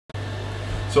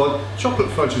So our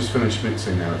chocolate fudge is finished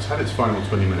mixing now. It's had its final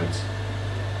 20 minutes.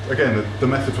 Again, the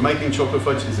method for making chocolate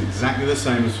fudge is exactly the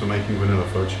same as for making vanilla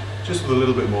fudge, just with a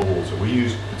little bit more water. We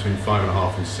use between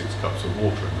 5.5 and 6 cups of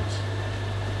water in this.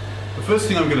 The first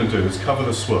thing I'm going to do is cover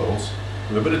the swirls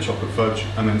with a bit of chocolate fudge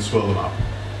and then swirl them up.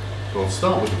 So I'll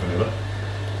start with the vanilla.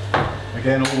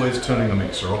 Again, always turning the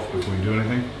mixer off before you do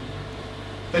anything.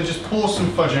 Then just pour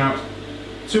some fudge out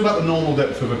to about the normal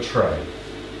depth of a tray.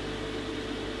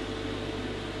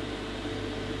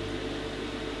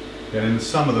 Again, in the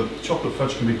summer, the chocolate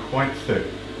fudge can be quite thick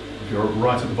if you're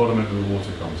right at the bottom end of the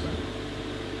water content.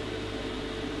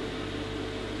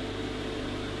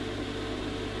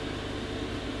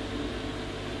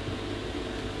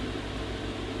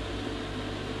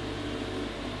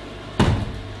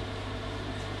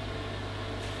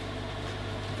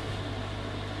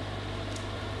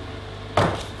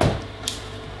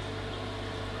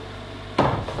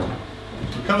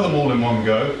 So cover them all in one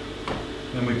go,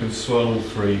 then we can swirl all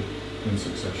three in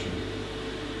succession.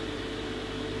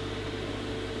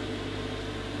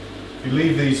 If you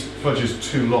leave these fudges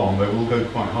too long, they will go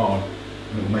quite hard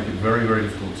and it will make it very, very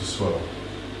difficult to swirl.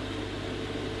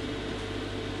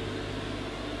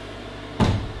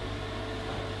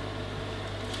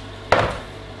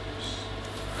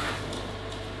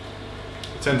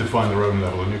 They tend to find their own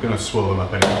level and you're going to swirl them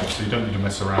up anyway, so you don't need to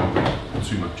mess around with it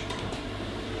too much.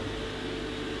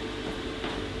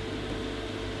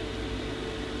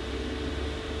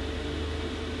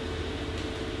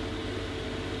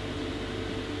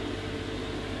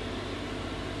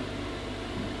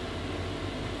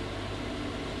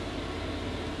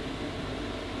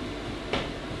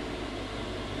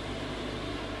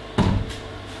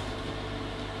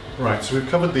 Right, so we've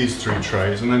covered these three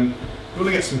trays, and then we want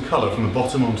to get some colour from the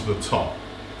bottom onto the top.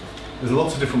 There's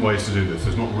lots of different ways to do this.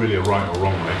 There's not really a right or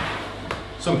wrong way.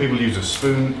 Some people use a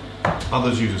spoon,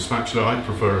 others use a spatula. I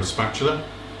prefer a spatula.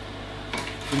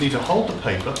 You need to hold the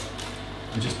paper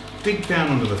and just dig down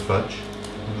under the fudge,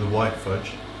 under the white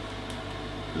fudge,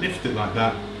 lift it like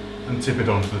that and tip it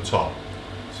onto the top.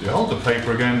 So you hold the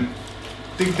paper again,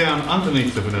 dig down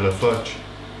underneath the vanilla fudge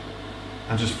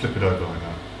and just flip it over like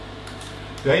that.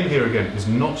 The aim here again is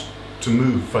not to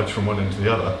move fudge from one end to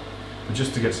the other, but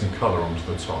just to get some colour onto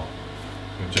the top.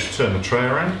 You just turn the tray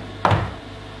around,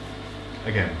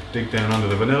 again dig down under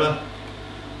the vanilla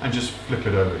and just flip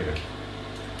it over here.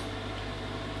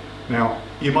 Now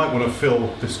you might want to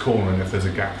fill this corner in if there's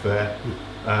a gap there,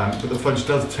 but the fudge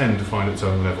does tend to find its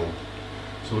own level.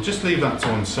 So we'll just leave that to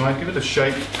one side, give it a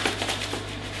shake.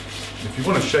 If you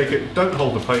want to shake it, don't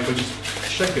hold the paper, just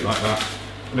shake it like that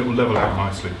and it will level out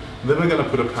nicely. And then we're going to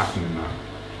put a pattern in that.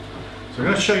 So I'm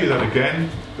going to show you that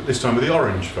again, but this time with the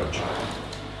orange fudge.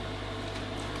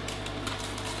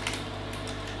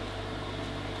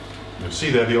 You'll see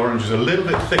there the orange is a little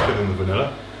bit thicker than the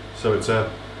vanilla, so it's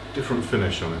a different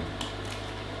finish on it.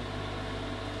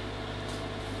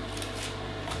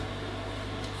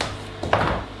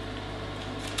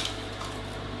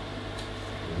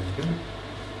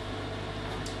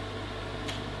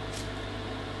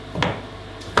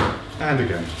 And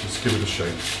again, just give it a shake.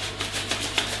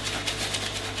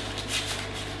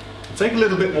 It'll take a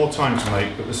little bit more time to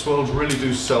make, but the swirls really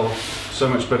do sell so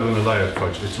much better than a layered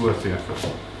fudge. It's worth the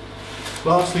effort.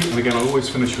 Lastly, and again I always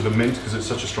finish with a mint because it's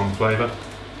such a strong flavour,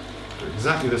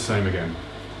 exactly the same again.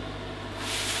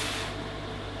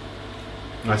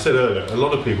 And I said earlier, a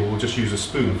lot of people will just use a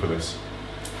spoon for this.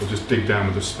 They'll just dig down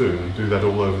with a spoon and do that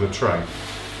all over the tray.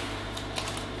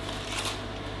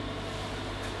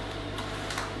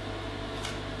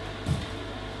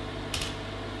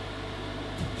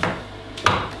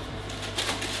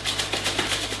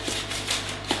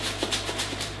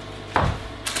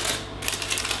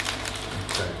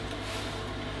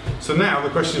 So now the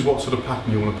question is what sort of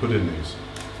pattern you want to put in these.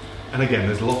 And again,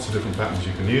 there's lots of different patterns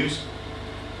you can use.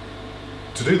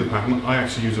 To do the pattern, I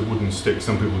actually use a wooden stick.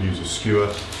 Some people use a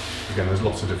skewer. Again, there's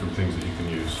lots of different things that you can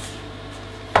use.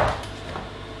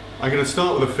 I'm going to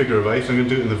start with a figure of 8. I'm going to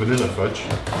do it in the vanilla fudge.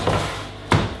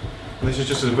 And this is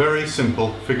just a very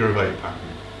simple figure of 8 pattern.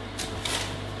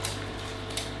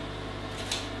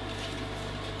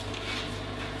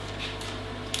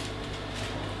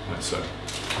 Like so.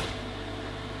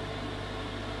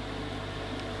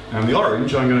 Now in the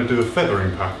orange, I'm going to do a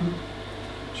feathering pattern,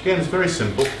 which again is very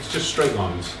simple. It's just straight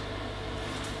lines.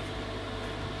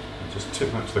 I'll just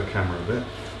tip that to the camera a bit.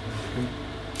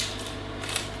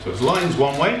 So it's lines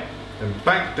one way, then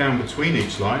back down between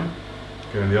each line,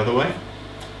 going the other way.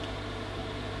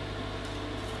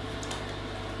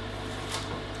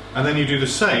 And then you do the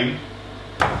same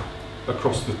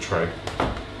across the tray.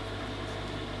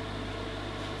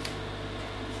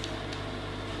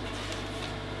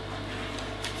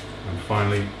 and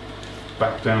finally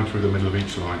back down through the middle of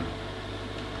each line.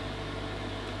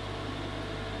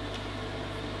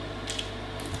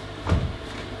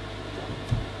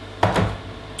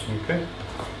 Okay.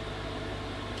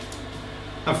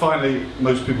 And finally,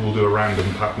 most people will do a random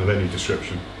pattern of any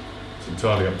description. It's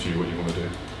entirely up to you what you want to do.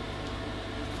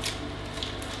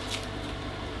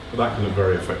 But that can look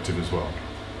very effective as well.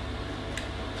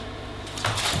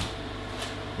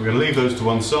 We're going to leave those to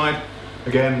one side.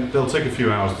 Again, they'll take a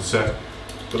few hours to set,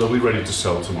 but they'll be ready to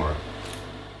sell tomorrow.